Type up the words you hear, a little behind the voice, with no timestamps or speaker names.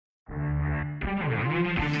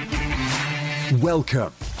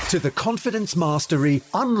Welcome to the Confidence Mastery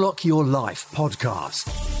Unlock Your Life podcast,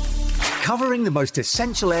 covering the most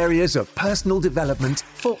essential areas of personal development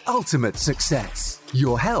for ultimate success,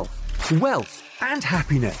 your health, wealth, and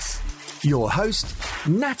happiness. Your host,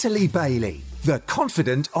 Natalie Bailey, the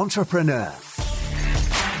Confident Entrepreneur.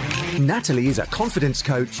 Natalie is a confidence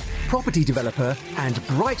coach, property developer, and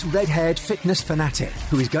bright red-haired fitness fanatic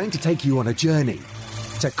who is going to take you on a journey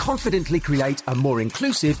to confidently create a more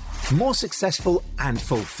inclusive, more successful, and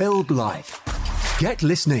fulfilled life. Get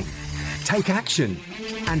listening, take action,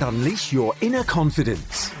 and unleash your inner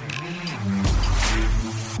confidence.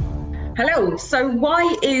 Hello. So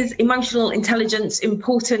why is emotional intelligence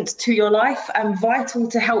important to your life and vital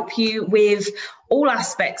to help you with all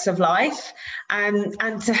aspects of life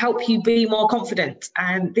and to help you be more confident?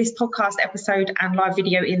 And this podcast episode and live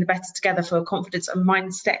video in the Better Together for Confidence and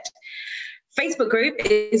Mindset Facebook group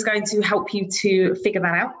is going to help you to figure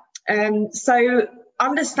that out. So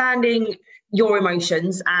understanding your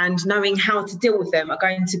emotions and knowing how to deal with them are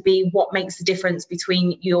going to be what makes the difference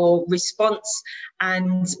between your response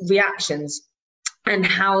and reactions, and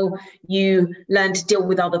how you learn to deal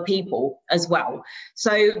with other people as well.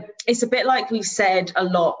 So it's a bit like we've said a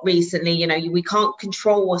lot recently, you know, we can't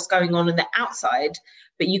control what's going on the outside,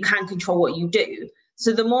 but you can control what you do.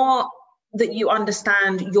 So the more that you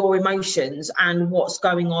understand your emotions and what's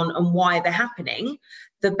going on and why they're happening,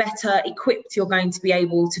 the better equipped you're going to be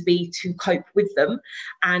able to be to cope with them.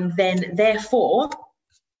 And then therefore,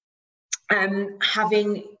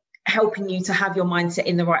 helping you to have your mindset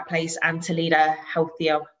in the right place and to lead a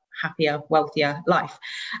healthier, happier, wealthier life.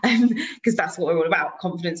 Because that's what we're all about: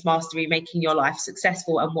 confidence mastery, making your life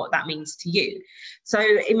successful and what that means to you. So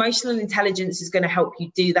emotional intelligence is going to help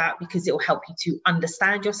you do that, because it will help you to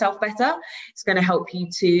understand yourself better. It's going to help you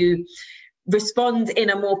to respond in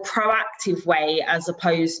a more proactive way, as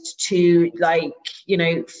opposed to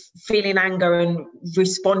feeling anger and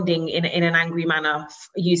responding in an angry manner,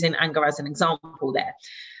 using anger as an example there.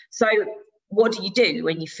 So what do you do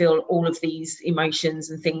when you feel all of these emotions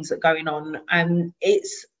and things that are going on?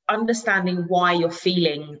 It's understanding why you're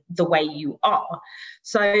feeling the way you are.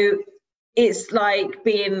 So it's like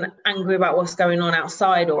being angry about what's going on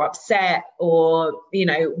outside, or upset, or,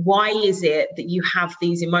 why is it that you have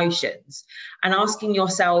these emotions? And asking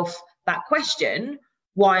yourself that question,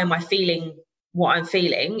 why am I feeling what I'm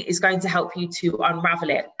feeling, is going to help you to unravel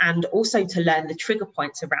it, and also to learn the trigger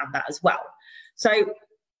points around that as well. So,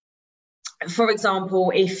 for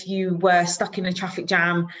example, if you were stuck in a traffic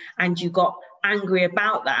jam and you got angry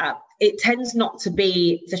about that, it tends not to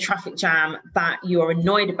be the traffic jam that you're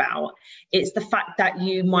annoyed about. It's the fact that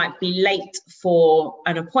you might be late for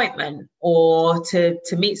an appointment or to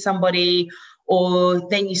meet somebody, or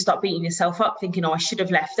then you start beating yourself up thinking, I should have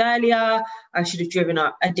left earlier, I should have driven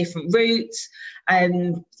a different route.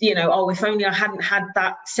 If only I hadn't had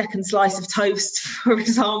that second slice of toast, for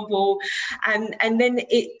example. And then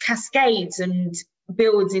it cascades and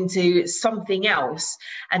builds into something else.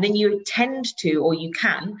 And then you tend to, or you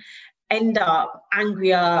can end up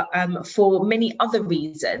angrier for many other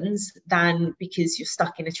reasons than because you're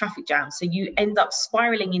stuck in a traffic jam. So you end up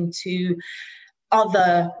spiraling into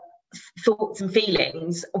other thoughts and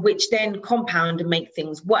feelings, which then compound and make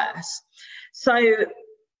things worse. So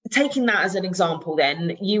taking that as an example,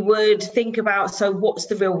 then you would think about, so what's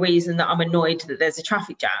the real reason that I'm annoyed that there's a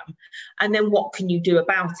traffic jam? And then what can you do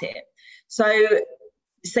about it? So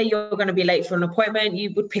say you're going to be late for an appointment,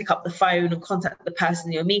 you would pick up the phone and contact the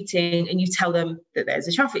person you're meeting, and you tell them that there's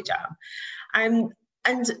a traffic jam.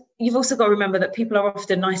 And you've also got to remember that people are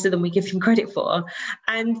often nicer than we give them credit for,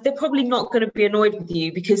 and they're probably not going to be annoyed with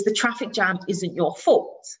you because the traffic jam isn't your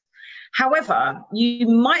fault. However, you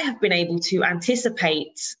might have been able to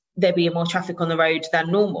anticipate there being more traffic on the road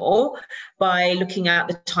than normal by looking at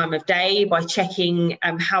the time of day, by checking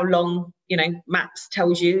how long, maps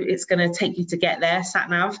tells you it's going to take you to get there, sat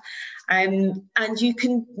nav. And you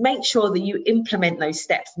can make sure that you implement those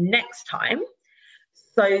steps next time,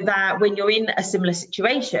 so that when you're in a similar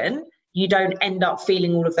situation, you don't end up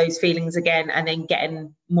feeling all of those feelings again and then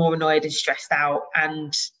getting more annoyed and stressed out,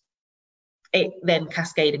 and it then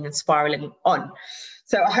cascading and spiraling on.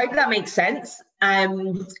 So I hope that makes sense.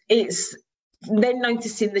 It's then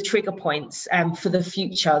noticing the trigger points for the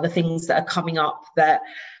future, the things that are coming up, that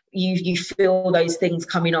you feel those things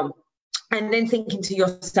coming on, and then thinking to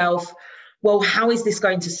yourself, well, how is this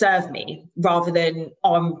going to serve me? Rather than,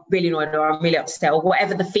 I'm really annoyed or I'm really upset, or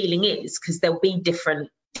whatever the feeling is, because there'll be different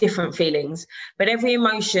feelings. But every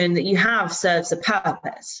emotion that you have serves a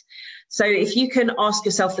purpose. So if you can ask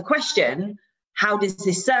yourself the question, how does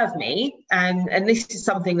this serve me? And this is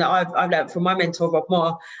something that I've learned from my mentor, Rob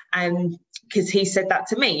Moore, because he said that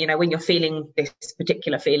to me, when you're feeling this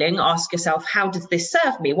particular feeling, ask yourself, how does this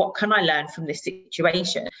serve me? What can I learn from this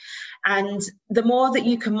situation? And the more that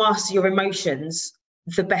you can master your emotions,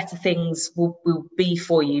 the better things will be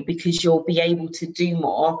for you, because you'll be able to do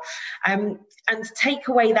more. And take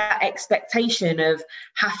away that expectation of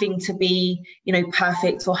having to be,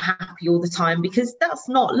 perfect or happy all the time, because that's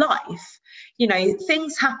not life.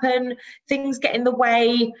 Things happen, things get in the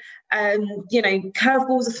way,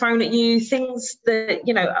 curveballs are thrown at you, things that,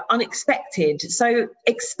 are unexpected. So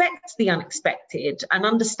expect the unexpected and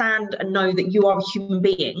understand and know that you are a human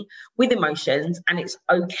being with emotions, and it's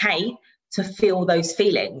okay to feel those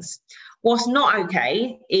feelings. What's not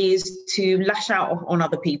okay is to lash out on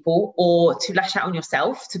other people or to lash out on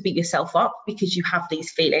yourself, to beat yourself up because you have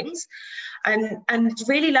these feelings. And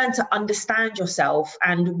really learn to understand yourself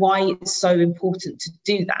and why it's so important to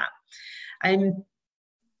do that. And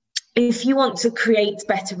if you want to create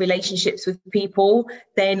better relationships with people,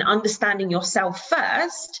 then understanding yourself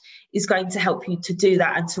first is going to help you to do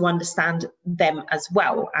that and to understand them as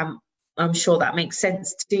well. I'm sure that makes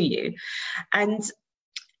sense to you. And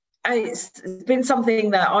it's been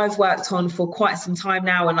something that I've worked on for quite some time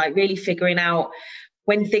now, and really figuring out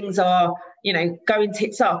when things are, going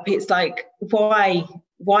tits up, it's like, why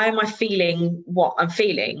am I feeling what I'm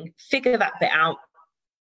feeling? Figure that bit out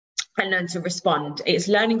and learn to respond. It's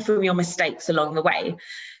learning from your mistakes along the way.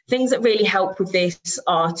 Things that really help with this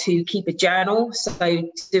are to keep a journal. So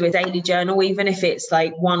do a daily journal, even if it's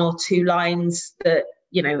like 1 or 2 lines that,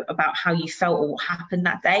 about how you felt or what happened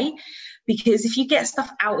that day. Because if you get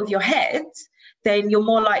stuff out of your head, then you're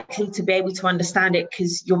more likely to be able to understand it,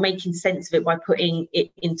 because you're making sense of it by putting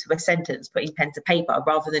it into a sentence, putting pen to paper,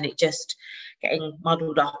 rather than it just getting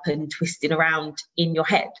muddled up and twisting around in your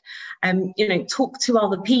head. Talk to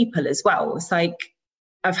other people as well. It's like,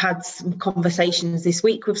 I've had some conversations this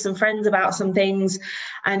week with some friends about some things,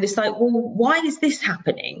 and it's like, well, why is this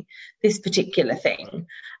happening, this particular thing?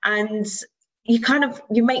 And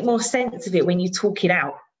you make more sense of it when you talk it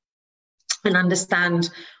out and understand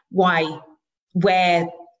why, where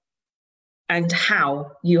and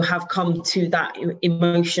how you have come to that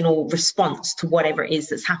emotional response to whatever it is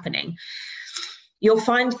that's happening. You'll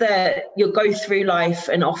find that you'll go through life,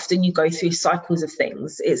 and often you go through cycles of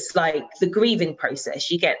things. It's like the grieving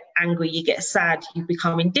process. You get angry, you get sad, you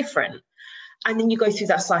become indifferent, and then you go through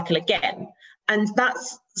that cycle again. And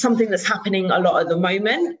that's something that's happening a lot at the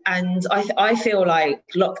moment. And I feel like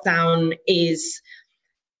lockdown is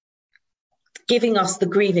giving us the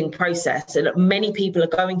grieving process, and many people are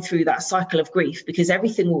going through that cycle of grief because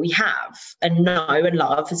everything we have and know and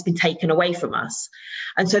love has been taken away from us.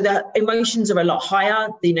 And so the emotions are a lot higher,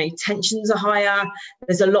 tensions are higher,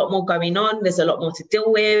 there's a lot more going on, there's a lot more to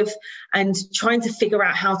deal with, and trying to figure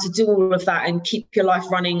out how to do all of that and keep your life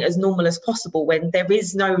running as normal as possible when there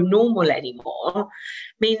is no normal anymore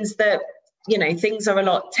means that, things are a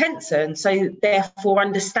lot tenser. And so therefore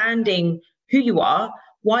understanding who you are,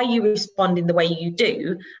 why you respond in the way you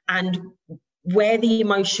do, and where the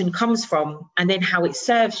emotion comes from, and then how it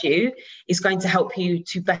serves you, is going to help you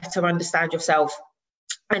to better understand yourself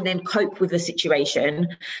and then cope with the situation.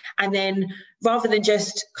 And then rather than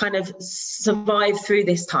just kind of survive through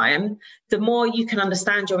this time, the more you can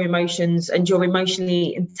understand your emotions and you're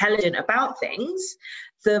emotionally intelligent about things,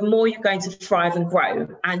 the more you're going to thrive and grow.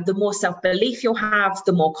 And the more self-belief you'll have,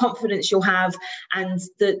 the more confidence you'll have, and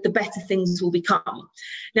the better things will become.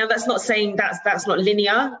 Now, that's not saying that's not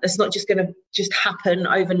linear. It's not just going to just happen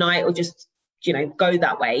overnight or just, go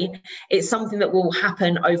that way. It's something that will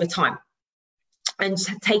happen over time. And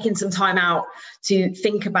taking some time out to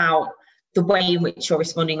think about the way in which you're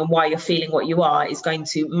responding and why you're feeling what you are is going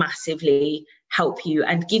to massively help you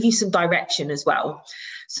and give you some direction as well.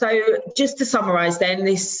 So just to summarize then,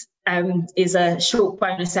 this is a short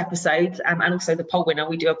bonus episode, and also the poll winner.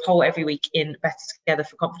 We do a poll every week in Better Together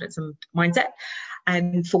for Confidence and Mindset,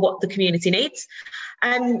 and for what the community needs,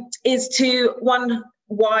 is to, one,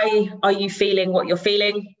 why are you feeling what you're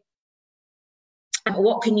feeling? And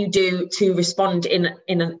what can you do to respond in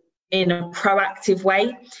a proactive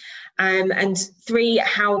way? And 3,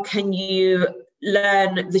 how can you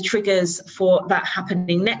learn the triggers for that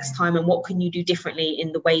happening next time, and what can you do differently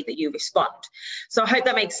in the way that you respond? So I hope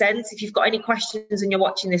that makes sense. If you've got any questions and you're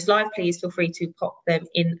watching this live, please feel free to pop them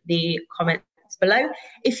in the comments below.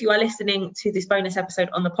 If you are listening to this bonus episode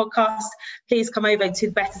on the podcast, please come over to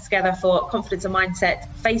the Better Together for Confidence and Mindset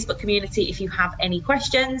Facebook community if you have any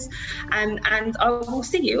questions, and I will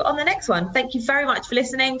see you on the next one. Thank you very much for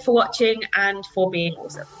listening, for watching, and for being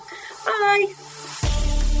awesome. Bye.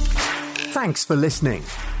 Thanks for listening.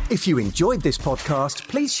 If you enjoyed this podcast,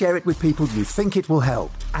 please share it with people you think it will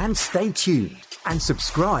help. And stay tuned and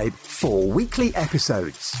subscribe for weekly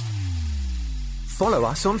episodes. Follow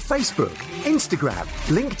us on Facebook, Instagram,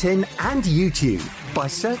 LinkedIn and YouTube by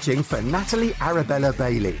searching for Natalie Arabella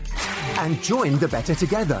Bailey. And join the Better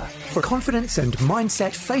Together for Confidence and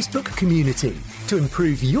Mindset Facebook community to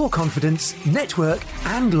improve your confidence, network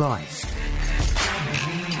and life.